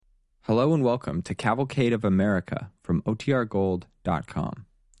Hello and welcome to Cavalcade of America from OTRGold.com.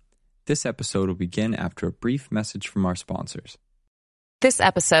 This episode will begin after a brief message from our sponsors. This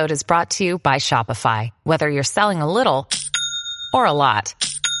episode is brought to you by Shopify. Whether you're selling a little or a lot,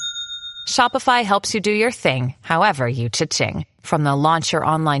 Shopify helps you do your thing, however you cha-ching. From the launch your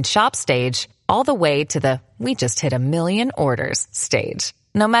online shop stage, all the way to the we just hit 1 million orders stage.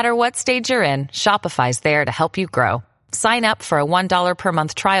 No matter what stage you're in, Shopify's there to help you grow. Sign up for a $1 per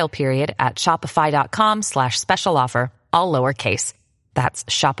month trial period at shopify.com/special offer, all lowercase. That's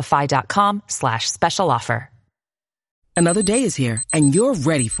shopify.com/special offer. Another day is here, and you're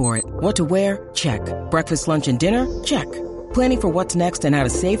ready for it. What to wear? Check. Breakfast, lunch, and dinner? Check. Planning for what's next and how to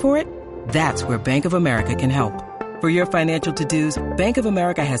save for it? That's where Bank of America can help. For your financial to-dos, Bank of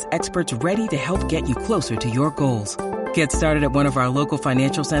America has experts ready to help get you closer to your goals. Get started at one of our local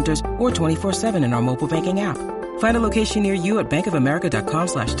financial centers or 24/7 in our mobile banking app. Find a location near you at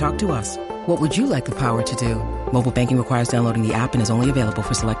bankofamerica.com/talktous. What would you like the power to do? Mobile banking requires downloading the app and is only available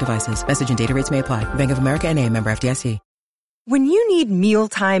for select devices. Message and data rates may apply. Bank of America N.A., member FDIC. When you need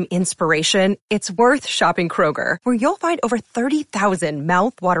mealtime inspiration, it's worth shopping Kroger, where you'll find over 30,000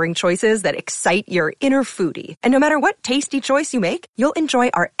 mouth-watering choices that excite your inner foodie. And no matter what tasty choice you make, you'll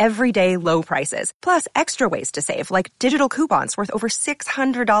enjoy our everyday low prices, plus extra ways to save, like digital coupons worth over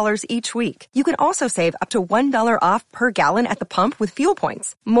 $600 each week. You can also save up to $1 off per gallon at the pump with fuel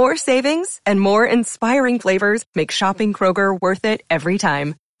points. More savings and more inspiring flavors make shopping Kroger worth it every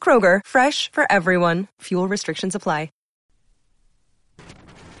time. Kroger, fresh for everyone. Fuel restrictions apply.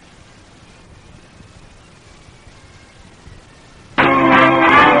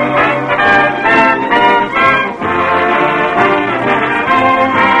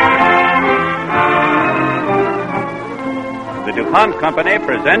 The DuPont Company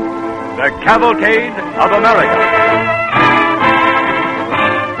presents the Cavalcade of America.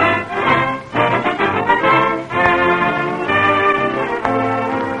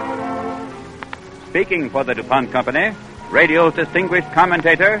 Speaking for the DuPont Company, radio's distinguished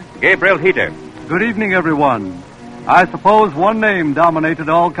commentator, Gabriel Heater. Good evening, everyone. I suppose one name dominated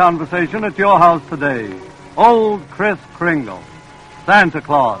all conversation at your house today. Old Kris Kringle, Santa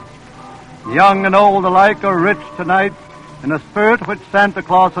Claus. Young and old alike are rich tonight in a spirit which Santa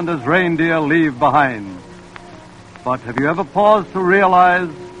Claus and his reindeer leave behind. But have you ever paused to realize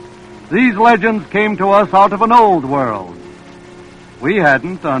these legends came to us out of an old world? We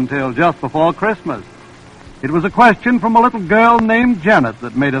hadn't until just before Christmas. It was a question from a little girl named Janet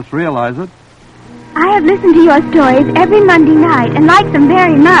that made us realize it. I have listened to your stories every Monday night and like them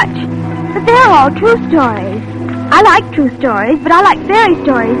very much. But they're all true stories. I like true stories, but I like fairy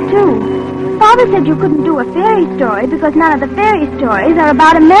stories, too. Father said you couldn't do a fairy story because none of the fairy stories are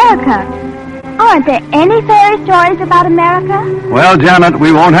about America. Aren't there any fairy stories about America? Well, Janet,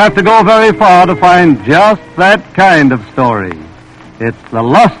 we won't have to go very far to find just that kind of story. It's the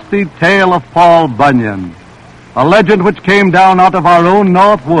lusty tale of Paul Bunyan, a legend which came down out of our own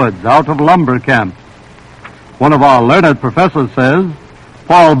North Woods, out of lumber camps. One of our learned professors says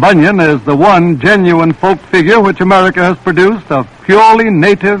Paul Bunyan is the one genuine folk figure which America has produced of purely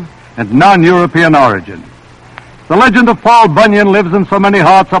native and non-European origin. The legend of Paul Bunyan lives in so many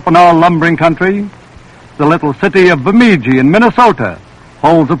hearts up in our lumbering country. The little city of Bemidji in Minnesota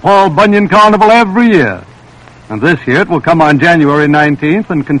holds a Paul Bunyan carnival every year. And this year it will come on January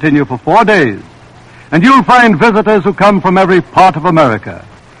 19th and continue for 4 days. And you'll find visitors who come from every part of America.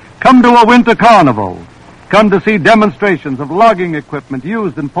 Come to a winter carnival. Come to see demonstrations of logging equipment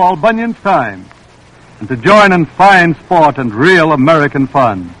used in Paul Bunyan's time. And to join in fine sport and real American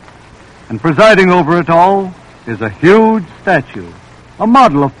fun. And presiding over it all is a huge statue, a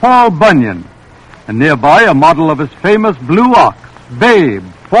model of Paul Bunyan, and nearby a model of his famous blue ox, Babe,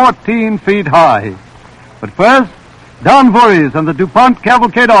 14 feet high. But first, Don Voorhees and the DuPont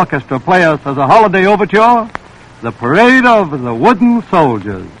Cavalcade Orchestra play us as a holiday overture, The Parade of the Wooden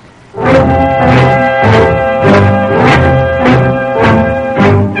Soldiers.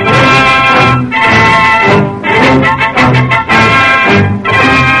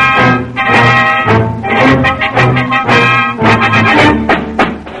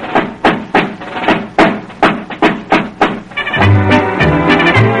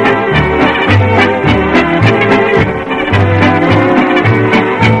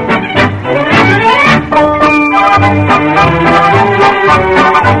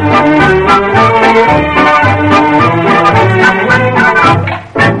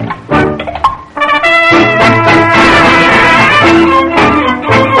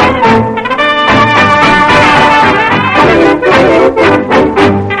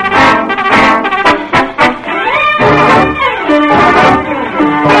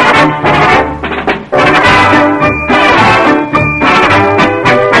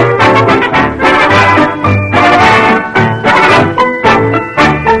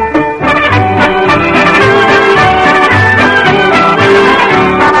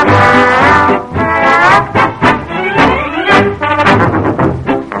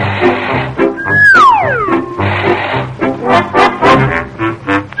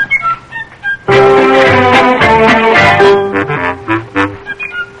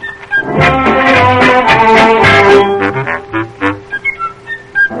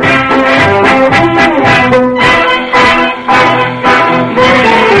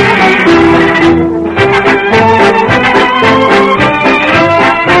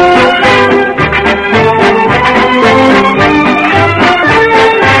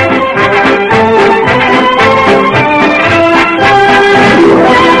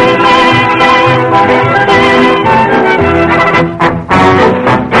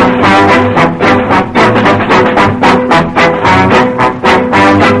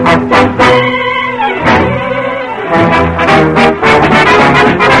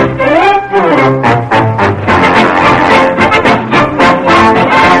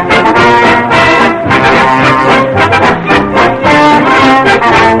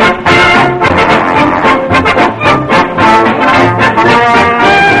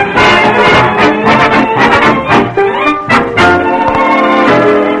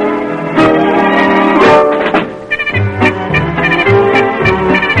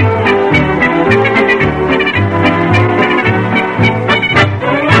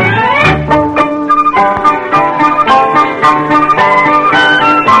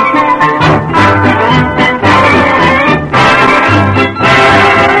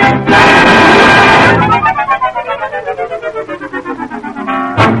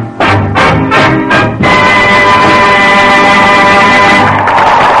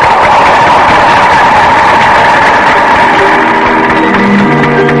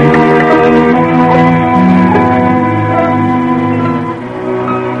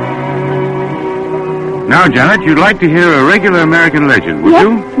 Janet, you'd like to hear a regular American legend, would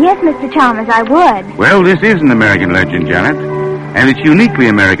you? Yes, Mr. Chalmers, I would. Well, this is an American legend, Janet. And it's uniquely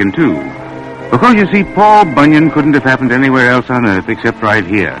American, too. Because, you see, Paul Bunyan couldn't have happened anywhere else on Earth except right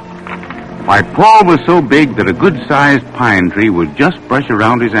here. Why, Paul was so big that a good-sized pine tree would just brush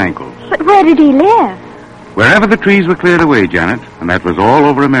around his ankles. But where did he live? Wherever the trees were cleared away, Janet, and that was all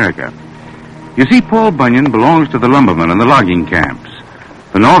over America. You see, Paul Bunyan belongs to the lumbermen and the logging camps.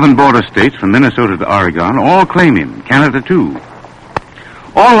 The northern border states, from Minnesota to Oregon, all claim him, Canada too.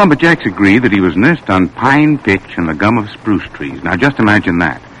 All lumberjacks agree that he was nursed on pine, pitch, and the gum of spruce trees. Now, just imagine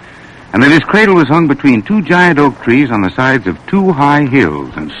that. And that his cradle was hung between two giant oak trees on the sides of two high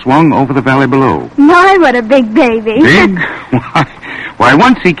hills and swung over the valley below. My, what a big baby. Big? Why,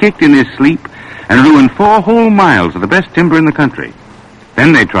 once he kicked in his sleep and ruined 4 whole miles of the best timber in the country.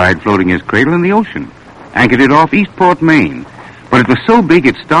 Then they tried floating his cradle in the ocean, anchored it off Eastport, Maine. But it was so big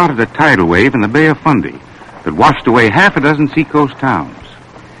it started a tidal wave in the Bay of Fundy that washed away 6 seacoast towns.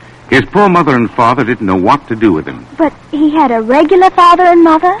 His poor mother and father didn't know what to do with him. But he had a regular father and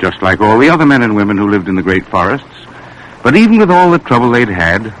mother? Just like all the other men and women who lived in the great forests. But even with all the trouble they'd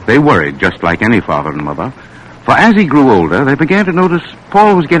had, they worried just like any father and mother. For as he grew older, they began to notice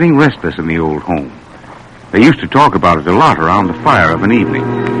Paul was getting restless in the old home. They used to talk about it a lot around the fire of an evening,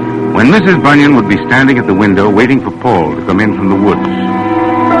 when Mrs. Bunyan would be standing at the window waiting for Paul to come in from the woods.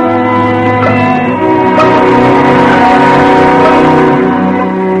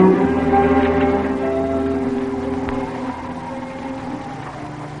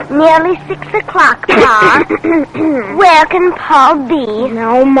 Nearly 6 o'clock, Pa. Where can Paul be?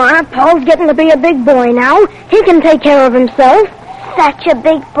 No, Ma, Paul's getting to be a big boy now. He can take care of himself. Such a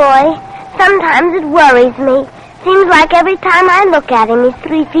big boy. Sometimes it worries me. Seems like every time I look at him, he's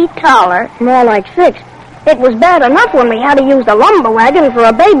 3 feet taller. More like 6. It was bad enough when we had to use the lumber wagon for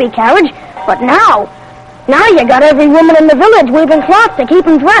a baby carriage, but now you got every woman in the village weaving cloth to keep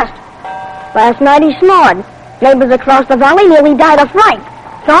him dressed. Last night he snored. Neighbors across the valley nearly died of fright.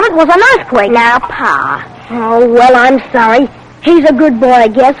 Thought it was an earthquake. Now, Pa. Oh, well, I'm sorry. He's a good boy, I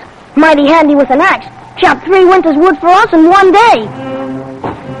guess. Mighty handy with an axe. Chopped 3 winters' wood for us in one day.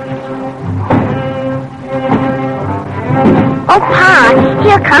 Oh, Pa,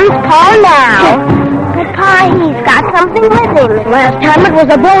 here comes Paul now. But, Pa, he's got something with him. Last time it was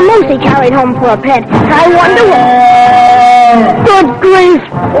a bull moose he carried home for a pet. I wonder what... Good grief!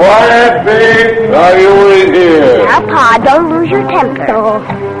 Quiet, babe. Are you in here? Now, Pa, don't lose your temper. Oh.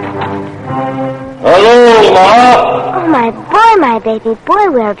 Hello, Ma. Oh, my baby boy,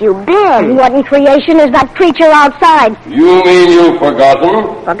 where have you been? What in creation is that creature outside? You mean you've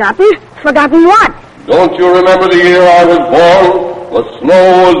forgotten? Forgotten? Forgotten what? Don't you remember the year I was born? The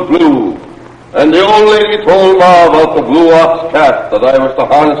snow was blue. And the old lady told Ma about the blue ox cat that I was to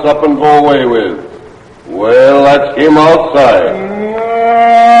harness up and go away with. Well, that's him outside.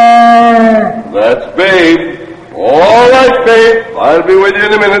 That's Babe. All right, Babe. I'll be with you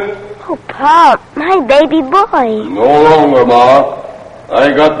in a minute. Oh, Pa, my baby boy. No longer, Ma.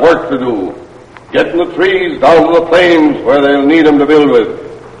 I got work to do. Getting the trees down to the plains where they'll need them to build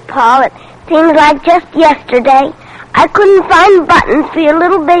with. Pa, it seems like just yesterday I couldn't find buttons for your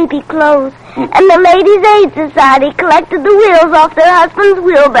little baby clothes. And the Ladies' Aid Society collected the wheels off their husbands'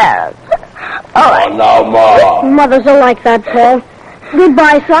 wheelbarrows. Oh, now, Ma. Mothers are like that, Paul.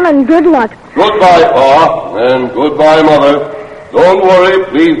 Goodbye, son, and good luck. Goodbye, Pa, and goodbye, Mother. Don't worry,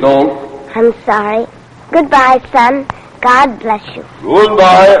 please don't. I'm sorry. Goodbye, son. God bless you.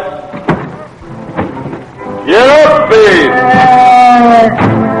 Goodbye. Get up, Babe.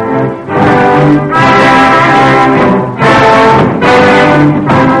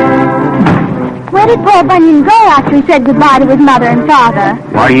 Where did Paul Bunyan go after he said goodbye to his mother and father?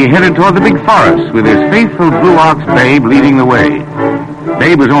 Why, he headed toward the big forest with his faithful blue ox Babe leading the way.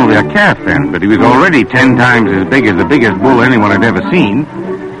 Babe was only a calf then, but he was already 10 times as big as the biggest bull anyone had ever seen.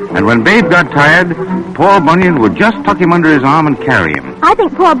 And when Babe got tired, Paul Bunyan would just tuck him under his arm and carry him. I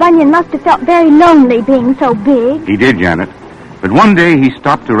think poor Bunyan must have felt very lonely being so big. He did, Janet. But one day he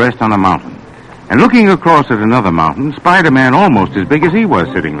stopped to rest on a mountain. And looking across at another mountain, spied a man almost as big as he was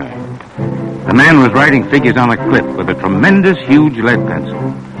sitting there. The man was writing figures on a cliff with a tremendous, huge lead pencil.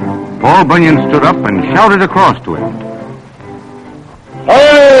 Paul Bunyan stood up and shouted across to him.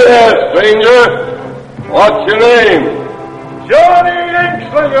 Hey there, stranger. What's your name? Johnny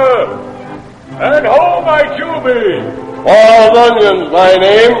Inkslinger. And home I do be. Paul Bunyan's my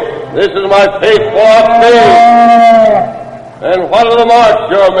name. This is my faithful ox Babe. And what are the marks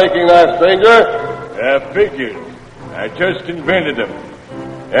you're making there, stranger? Figures. I just invented them.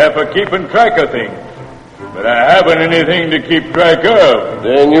 For keeping track of things. but I haven't anything to keep track of.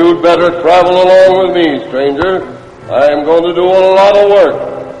 Then you'd better travel along with me, stranger. I'm going to do a lot of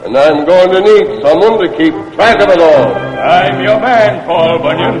work, and I'm going to need someone to keep track of it all. I'm your man, Paul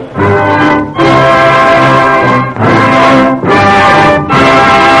Bunyan.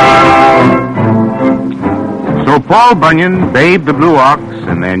 So Paul Bunyan, Babe the Blue Ox,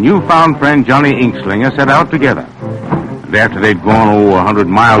 and their newfound friend Johnny Inkslinger set out together. And after they'd gone 100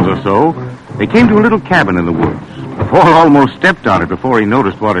 miles or so, they came to a little cabin in the woods. Paul almost stepped on it before he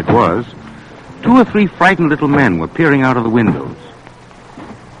noticed what it was. 2 or 3 frightened little men were peering out of the windows.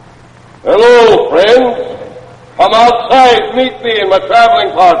 Hello, friends. Come outside, meet me and my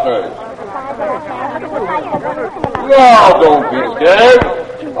traveling partners. Now, don't be scared.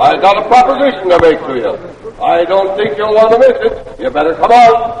 I got a proposition to make to you. I don't think you'll want to miss it. You better come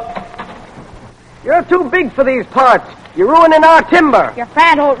out. You're too big for these parts. You're ruining our timber. You've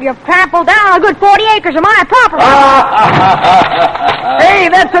trampled down a good 40 acres of my property. Hey,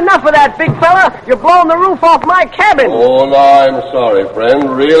 that's enough of that, big fella. You're blowing the roof off my cabin. Oh, no, I'm sorry,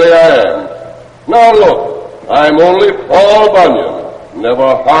 friend. Really, I am. Now, look, I'm only Paul Bunyan.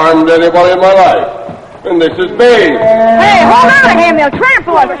 Never harmed anybody in my life. And this is Babe. Hey, hold on to him. He'll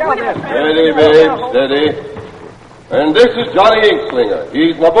trample us. Steady, Babe, steady. And this is Johnny Inkslinger.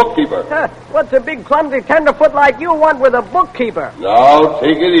 He's my bookkeeper. What's a big, clumsy tenderfoot like you want with a bookkeeper? Now,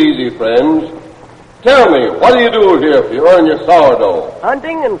 take it easy, friends. Tell me, what do you do here if you earn your sourdough?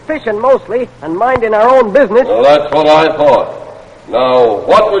 Hunting and fishing mostly, and minding our own business. Well, that's what I thought. Now,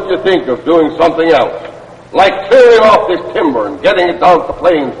 what would you think of doing something else? Like clearing off this timber and getting it down to the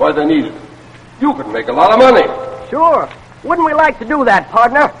plains where they need it. You could make a lot of money. Sure. Wouldn't we like to do that,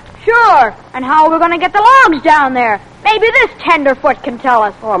 partner? Sure. And how are we going to get the logs down there? Maybe this tenderfoot can tell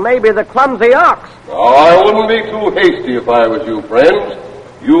us. Or maybe the clumsy ox. Oh, I wouldn't be too hasty if I was you, friends.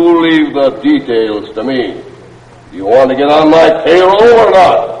 You leave the details to me. Do you want to get on my payroll or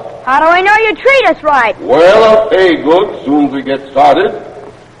not? How do I know you treat us right? Well, I'll pay good soon as we get started.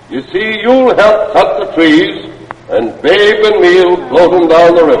 You see, you'll help cut the trees, and Babe and me'll float them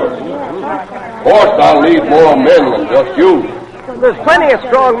down the river. Of course, I'll need more men than just you. There's plenty of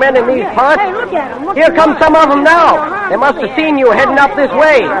strong men in these parts. Hey, look at them. Here come some of them now. They must have seen you heading up this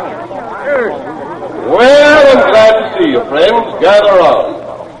way. Well, I'm glad to see you, friends. Gather round.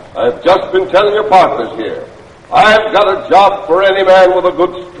 I've just been telling your partners here. I've got a job for any man with a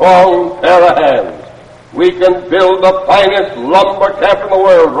good, strong pair of hands. We can build the finest lumber camp in the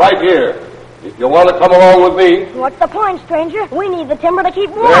world right here. If you want to come along with me. What's the point, stranger? We need the timber to keep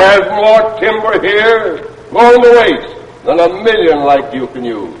warm. There's more timber here, going to waste, than 1,000,000 like you can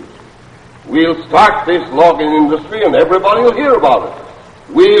use. We'll start this logging industry and everybody will hear about it.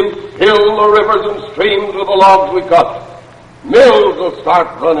 We'll fill the rivers and streams with the logs we cut. Mills will start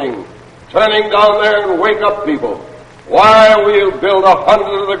running, turning down there and wake up people. Why, we'll build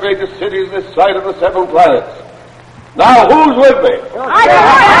 100 of the greatest cities this side of the 7 planets. Now, who's with me? All right.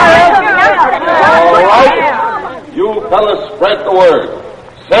 You fellas spread the word.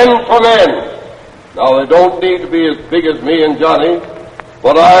 Send for men. Now, they don't need to be as big as me and Johnny,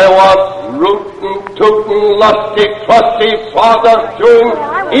 but I want rootin', tootin', lusty, trusty, sawdust chewing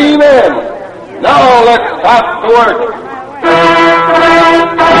E-men. Now, let's start the work.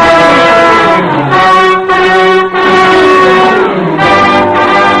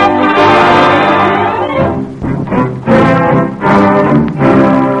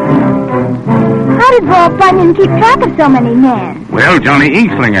 How did Paul Bunyan keep track of so many men? Well, Johnny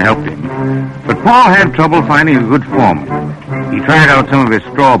Inkslinger helped him. But Paul had trouble finding a good foreman. He tried out some of his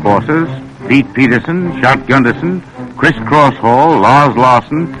straw bosses, Pete Peterson, Shot Gunderson, Chris Crosshall, Lars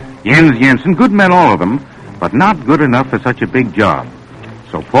Larson, Jens Jensen, good men all of them, but not good enough for such a big job.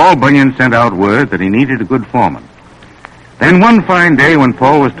 So Paul Bunyan sent out word that he needed a good foreman. Then one fine day when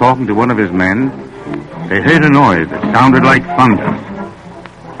Paul was talking to one of his men, they heard a noise that sounded like thunder.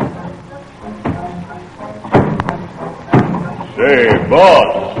 Say,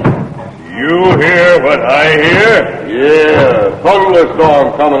 boss, you hear what I hear? Yeah,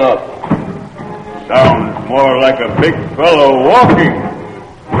 thunderstorm coming up. Sounds more like a big fellow walking.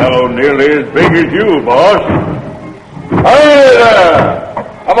 Fellow nearly as big as you, boss. Hey there!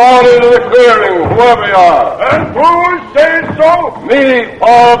 Come on into the clearing, whoever you are. And who says so? Me,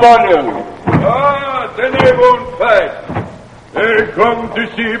 Paul Bunyan. Ah, then they won't fight. They come to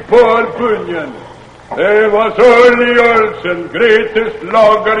see Paul Bunyan. He was early Olsen, greatest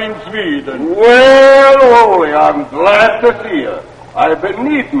logger in Sweden. Well, Holy, I'm glad to see you. I've been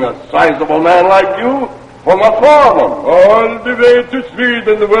needing a sizable man like you for my foreman. All the way to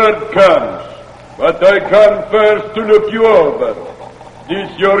Sweden the word comes. But I come first to look you over.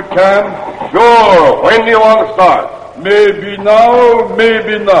 this your camp? Sure. When do you want to start? Maybe now,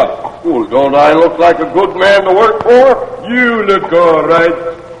 maybe not. Well, don't I look like a good man to work for? You look all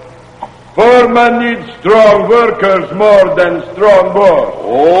right. Foreman needs strong workers more than strong boss.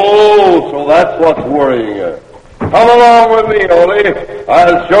 Oh, so that's what's worrying you. Come along with me, Ole.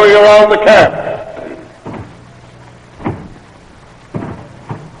 I'll show you around the camp.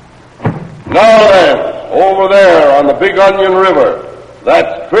 Now then, over there on the Big Onion River,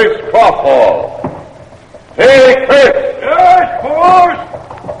 that's Chris Crawford. Hey, Chris! Yes,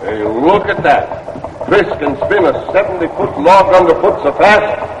 boss! Hey, look at that. Chris can spin a 70-foot log underfoot so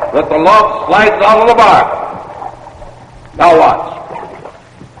fast that the log slides out of the bark. Now watch.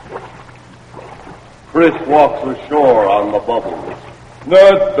 Chris walks ashore on the bubbles.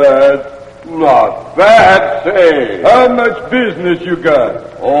 Not bad. Not bad, say. How much business you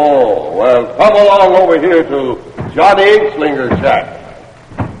got? Oh, well, come along over here to Johnny Inkslinger's shack.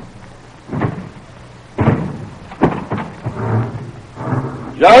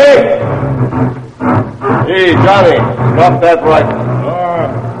 Johnny? Hey, Johnny, stop that rifle.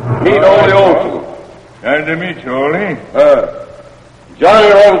 Meet Ole Olson. Nice to meet you, Ole. Johnny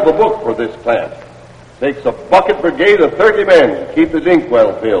runs the book for this plant. Takes a bucket brigade of 30 men to keep his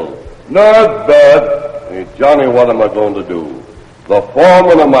inkwell filled. Not bad. Hey, Johnny, what am I going to do? The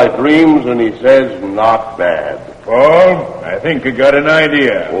foreman of my dreams, and he says not bad. Paul, I think you got an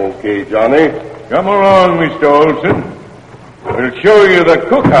idea. Okay, Johnny. Come along, Mr. Olson. We'll show you the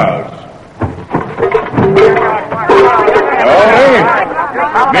cookhouse. Ole,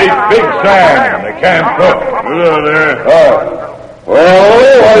 meet Big Sam, the camp cook. Hello there. Well,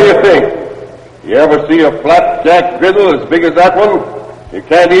 Ole, what do you think? You ever see a flapjack griddle as big as that one? You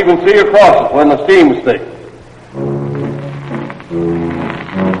can't even see across it when the steam's thick.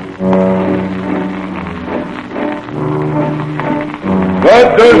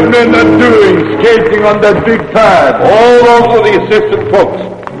 What those men are doing, skating on that big pad? All those are the assistant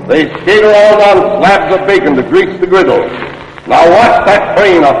cooks. They skate around on slabs of bacon to grease the griddle. Now watch that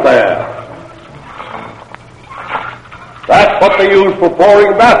crane up there. That's what they use for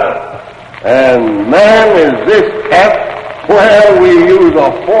pouring batter. And man, is this camp. Well, we use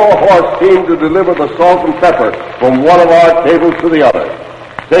a 4-horse team to deliver the salt and pepper from one of our tables to the other.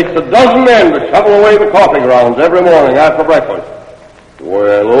 Takes a dozen men to shovel away the coffee grounds every morning after breakfast.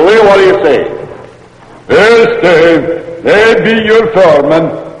 Well, Louie, what do you say? Yes, Dave. They be your foreman.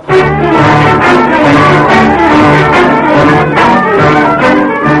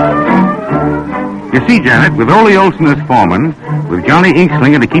 You see, Janet, with Ole Olson as foreman, with Johnny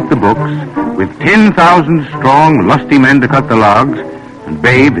Inkslinger to keep the books, with 10,000 strong, lusty men to cut the logs, and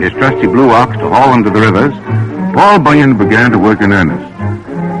Babe, his trusty blue ox, to haul them to the rivers, Paul Bunyan began to work in earnest.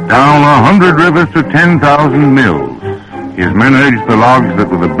 Down 100 rivers to 10,000 mills, his men urged the logs that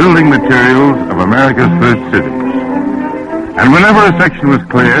were the building materials of America's first cities. And whenever a section was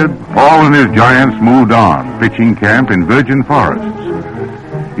cleared, Paul and his giants moved on, pitching camp in virgin forests.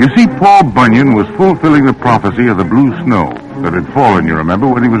 You see, Paul Bunyan was fulfilling the prophecy of the blue snow that had fallen, you remember,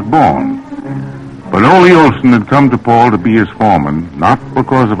 when he was born. But Ole Olson had come to Paul to be his foreman, not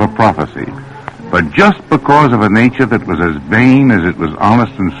because of a prophecy, but just because of a nature that was as vain as it was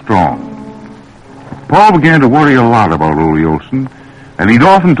honest and strong. Paul began to worry a lot about Ole Olson, and he'd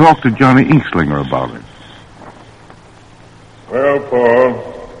often talk to Johnny Inkslinger about it. Well, Paul,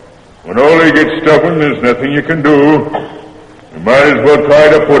 when Ole gets stubborn, there's nothing you can do. You might as well try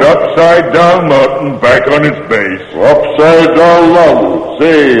to put Upside Down Mountain back on its base. Upside Down Mountain?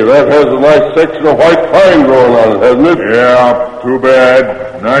 Say, that has a nice section of white pine growing on it, hasn't it? Yeah, too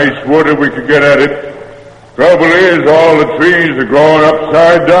bad. Nice wood if we could get at it. Trouble is, all the trees are growing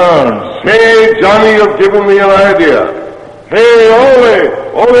upside down. Say, Johnny, you've given me an idea. Hey,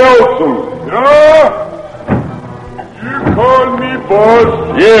 Ole Olson. Yeah? You call me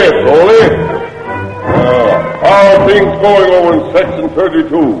boss? Yes, Ole. How are things going over in Section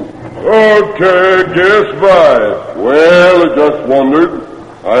 32? Okay, guess by. Well, I just wondered.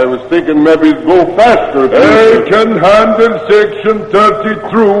 I was thinking maybe it'd go faster. I can handle Section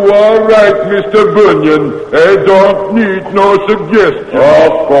 32 all right, Mr. Bunyan. I don't need no suggestions.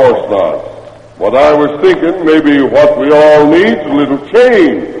 Of course not. But I was thinking maybe what we all need is a little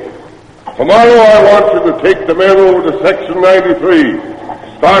change. Tomorrow I want you to take the men over to Section 93.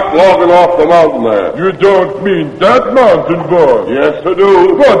 Start logging off the mountain there. You don't mean that mountain, boy? Yes, I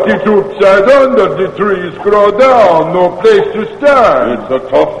do. But it's upside under. The trees grow down. No place to stand. It's a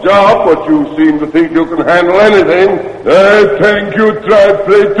tough job, but you seem to think you can handle anything. I think you try to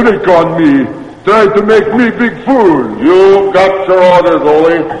play trick on me. Try to make me big fool. You've got your orders,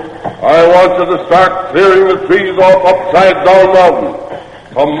 Ole. I want you to start clearing the trees off Upside Down Mountain.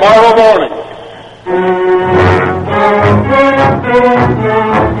 Tomorrow morning.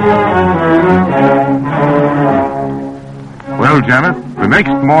 Well, Janet, the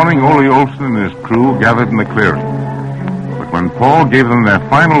next morning, Ole Olson and his crew gathered in the clearing. But when Paul gave them their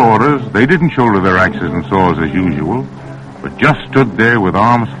final orders, they didn't shoulder their axes and saws as usual, but just stood there with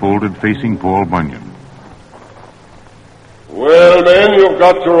arms folded facing Paul Bunyan. Well, men, you've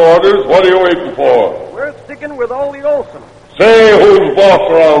got your orders. What are you waiting for? We're sticking with Ole Olson. Say who's boss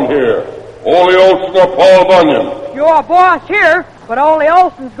around here. Ole Olson or Paul Bunyan? You're boss here, but Ole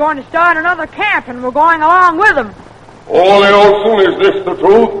Olson's going to start another camp, and we're going along with him. Ole Olson, is this the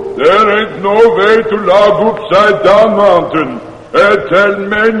truth? There ain't no way to log upside down mountain. Tell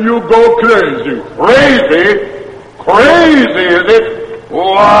men you go crazy. Crazy? Crazy, is it?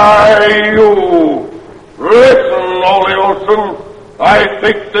 Why, you... Listen, Ole Olson, I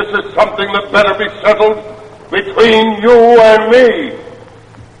think this is something that better be settled between you and me.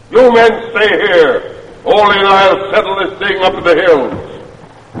 You men stay here. Ole and I'll settle this thing up in the hills.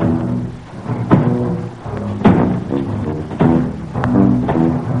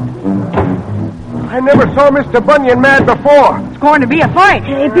 I never saw Mr. Bunyan mad before. It's going to be a fight.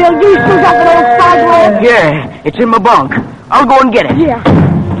 Hey, Bill, you still got that old sidewalk? Yeah, it's in my bunk. I'll go and get it. Yeah.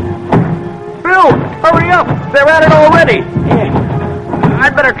 Bill, hurry up. They're at it already. Yeah.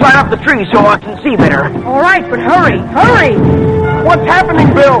 I'd better climb up the tree so I can see better. All right, but hurry, hurry. What's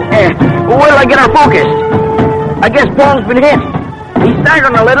happening, Bill? Wait till I get her focused. I guess Paul's been hit. He's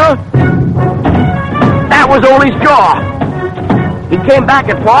staggering a little. That was Ole's jaw. He came back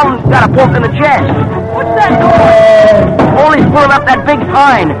at Paul and got a poke in the chest. What's that noise? Ole's pulling up that big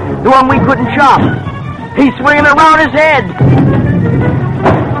pine, the one we couldn't chop. He's swinging it around his head.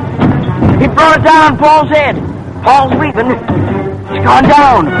 He brought it down on Paul's head. Paul's weeping. It's gone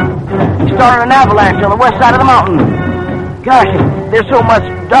down. He started an avalanche on the west side of the mountain. Gosh, there's so much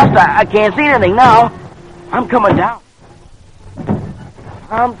dust I can't see anything now. I'm coming down.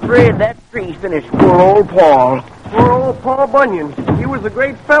 I'm afraid that tree's finished poor old Paul. Poor old Paul Bunyan. He was a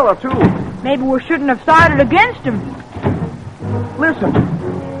great fella, too. Maybe we shouldn't have sided against him. Listen.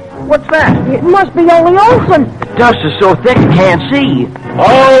 What's that? It must be Ole Olson. The dust is so thick I can't see.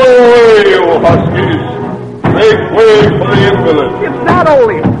 Away, you huskies! Make way for the invalid. It's not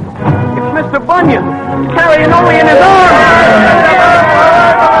Ole. It's Mr. Bunyan. He's carrying Ole in his arms.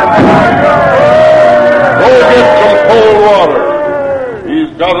 Go get some cold water.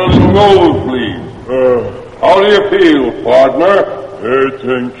 He's got a little nosebleed. How do you feel, partner? I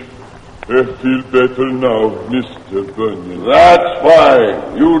think I feel better now, Mr. Bunyan. That's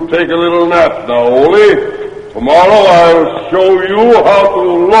fine. You take a little nap now, Ole. Tomorrow I'll show you how to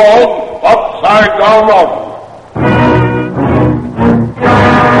log upside down mountain.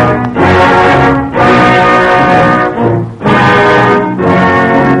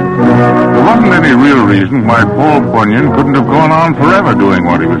 There wasn't any real reason why Paul Bunyan couldn't have gone on forever doing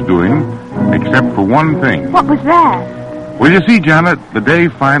what he was doing, except for one thing. What was that? Well, you see, Janet, the day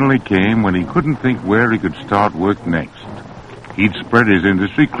finally came when he couldn't think where he could start work next. He'd spread his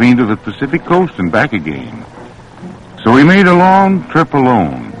industry clean to the Pacific coast and back again. So he made a long trip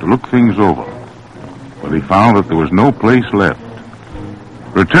alone to look things over. But he found that there was no place left.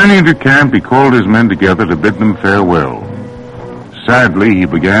 Returning to camp, he called his men together to bid them farewell. Sadly, he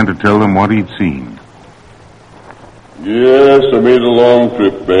began to tell them what he'd seen. Yes, I made a long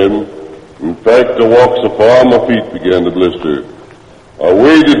trip, Ben. In fact, I walked so far my feet began to blister. I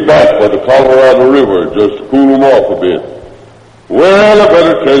waded back by the Colorado River just to cool them off a bit. Well, I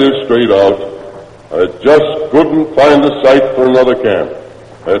better tell you straight out. I just couldn't find a site for another camp.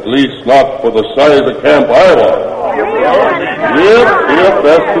 At least not for the size of camp I want. Yep,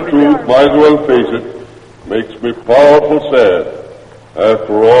 that's the truth. Might as well face it. Makes me powerful sad.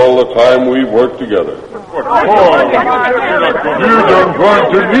 After all the time we've worked together. You don't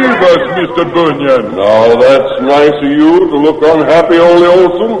want to leave us, Mr. Bunyan. Now, that's nice of you to look unhappy, Ole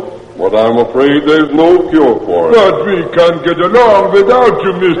Olson, but I'm afraid there's no cure for it. But we can't get along without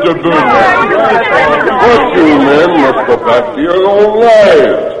you, Mr. Bunyan. But you men must go back to your own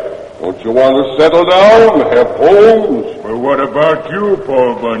lives. Don't you want to settle down and have homes? Well, what about you,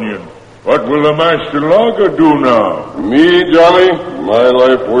 Paul Bunyan? What will the master logger do now? Me, Johnny? My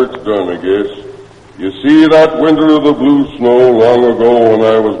life work's done, I guess. You see, that winter of the blue snow long ago when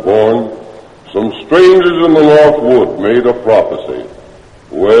I was born, some strangers in the North Wood made a prophecy.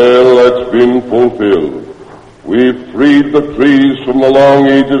 Well, that's been fulfilled. We've freed the trees from the long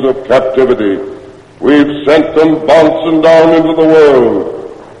ages of captivity. We've sent them bouncing down into the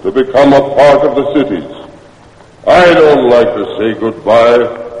world to become a part of the cities. I don't like to say goodbye,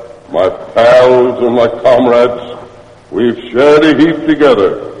 my pals and my comrades. We've shared a heap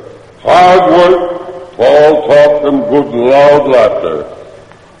together. Hard work, tall talk, and good loud laughter.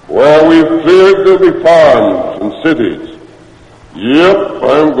 Where we've cleared, there'll be farms and cities. Yep,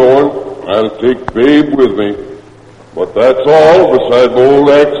 I'm going. I'll take Babe with me. But that's all beside my old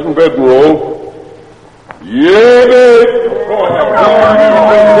axe and bedroll. Yeah, Babe!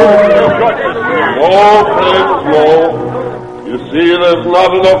 Slow, Fred, slow. You see, there's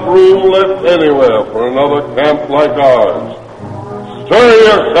not enough room left anywhere for another camp like ours. Stir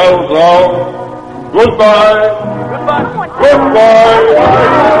yourselves out. Goodbye. Goodbye.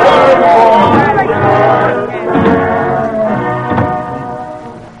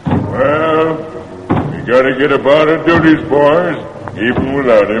 Well, we gotta get about our duties, boys, even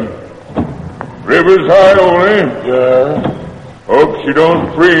without him. River's high, Ole. Yeah. Hope you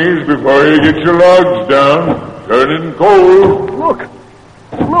don't freeze before you get your logs down. Turning cold.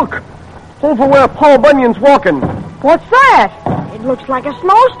 Look. Over where Paul Bunyan's walking. What's that? It looks like a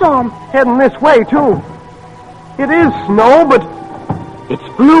snowstorm. Heading this way, too. It is snow, but it's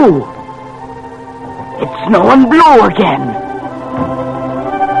blue. It's snowing blue again.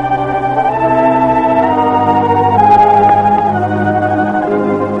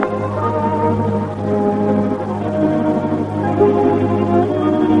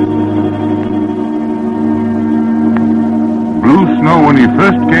 When he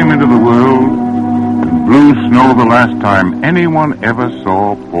first came into the world, and blue snow the last time anyone ever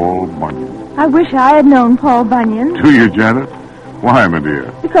saw Paul Bunyan. I wish I had known Paul Bunyan. Do you, Janet? Why, my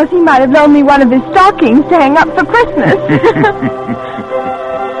dear? Because he might have loaned me one of his stockings to hang up for Christmas.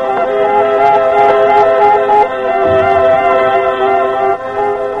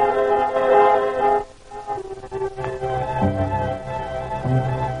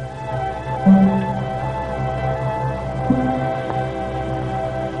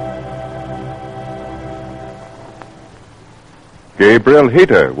 Gabriel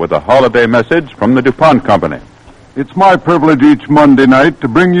Heater with a holiday message from the DuPont Company. It's my privilege each Monday night to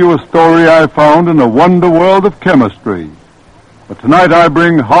bring you a story I found in the wonder world of chemistry. But tonight I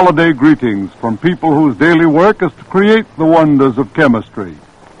bring holiday greetings from people whose daily work is to create the wonders of chemistry.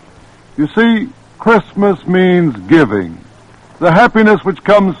 You see, Christmas means giving, the happiness which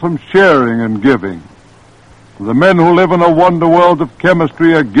comes from sharing and giving. The men who live in a wonder world of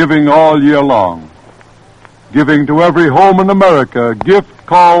chemistry are giving all year long. Giving to every home in America a gift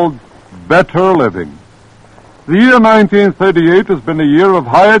called better living. The year 1938 has been a year of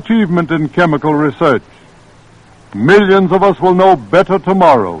high achievement in chemical research. Millions of us will know better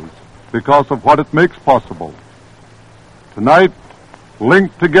tomorrows because of what it makes possible. Tonight,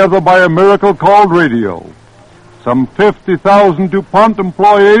 linked together by a miracle called radio, some 50,000 DuPont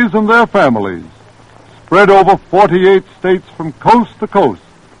employees and their families, spread over 48 states from coast to coast,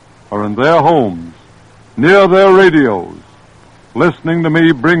 are in their homes, near their radios, listening to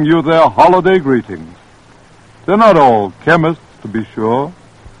me bring you their holiday greetings. They're not all chemists, to be sure.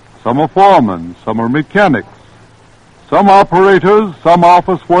 Some are foremen, some are mechanics, some operators, some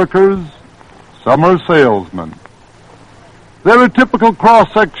office workers, some are salesmen. They're a typical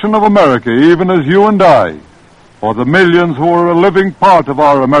cross-section of America, even as you and I, or the millions who are a living part of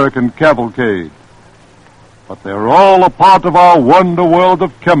our American cavalcade. But they're all a part of our wonder world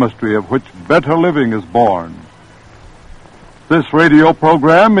of chemistry, of which better living is born. This radio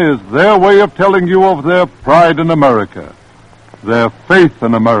program is their way of telling you of their pride in America, their faith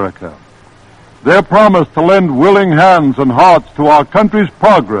in America, their promise to lend willing hands and hearts to our country's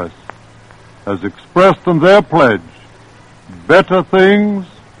progress, as expressed in their pledge, better things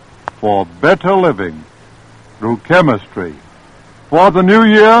for better living through chemistry, for the new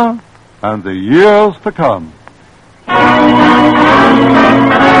year and the years to come.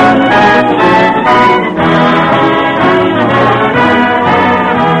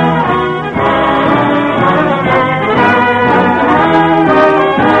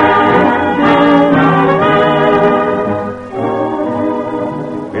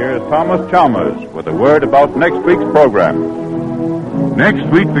 Here's Thomas Chalmers with a word about next week's program. Next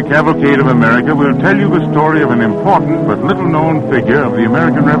week, the Cavalcade of America will tell you the story of an important but little-known figure of the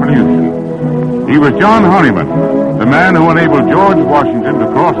American Revolution. He was John Honeyman, the man who enabled George Washington to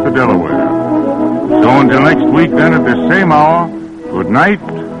cross the Delaware. So until next week, then, at this same hour, good night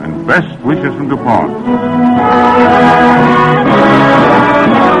and best wishes from DuPont.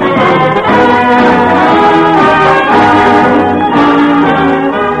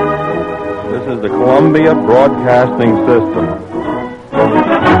 This is the Columbia Broadcasting System.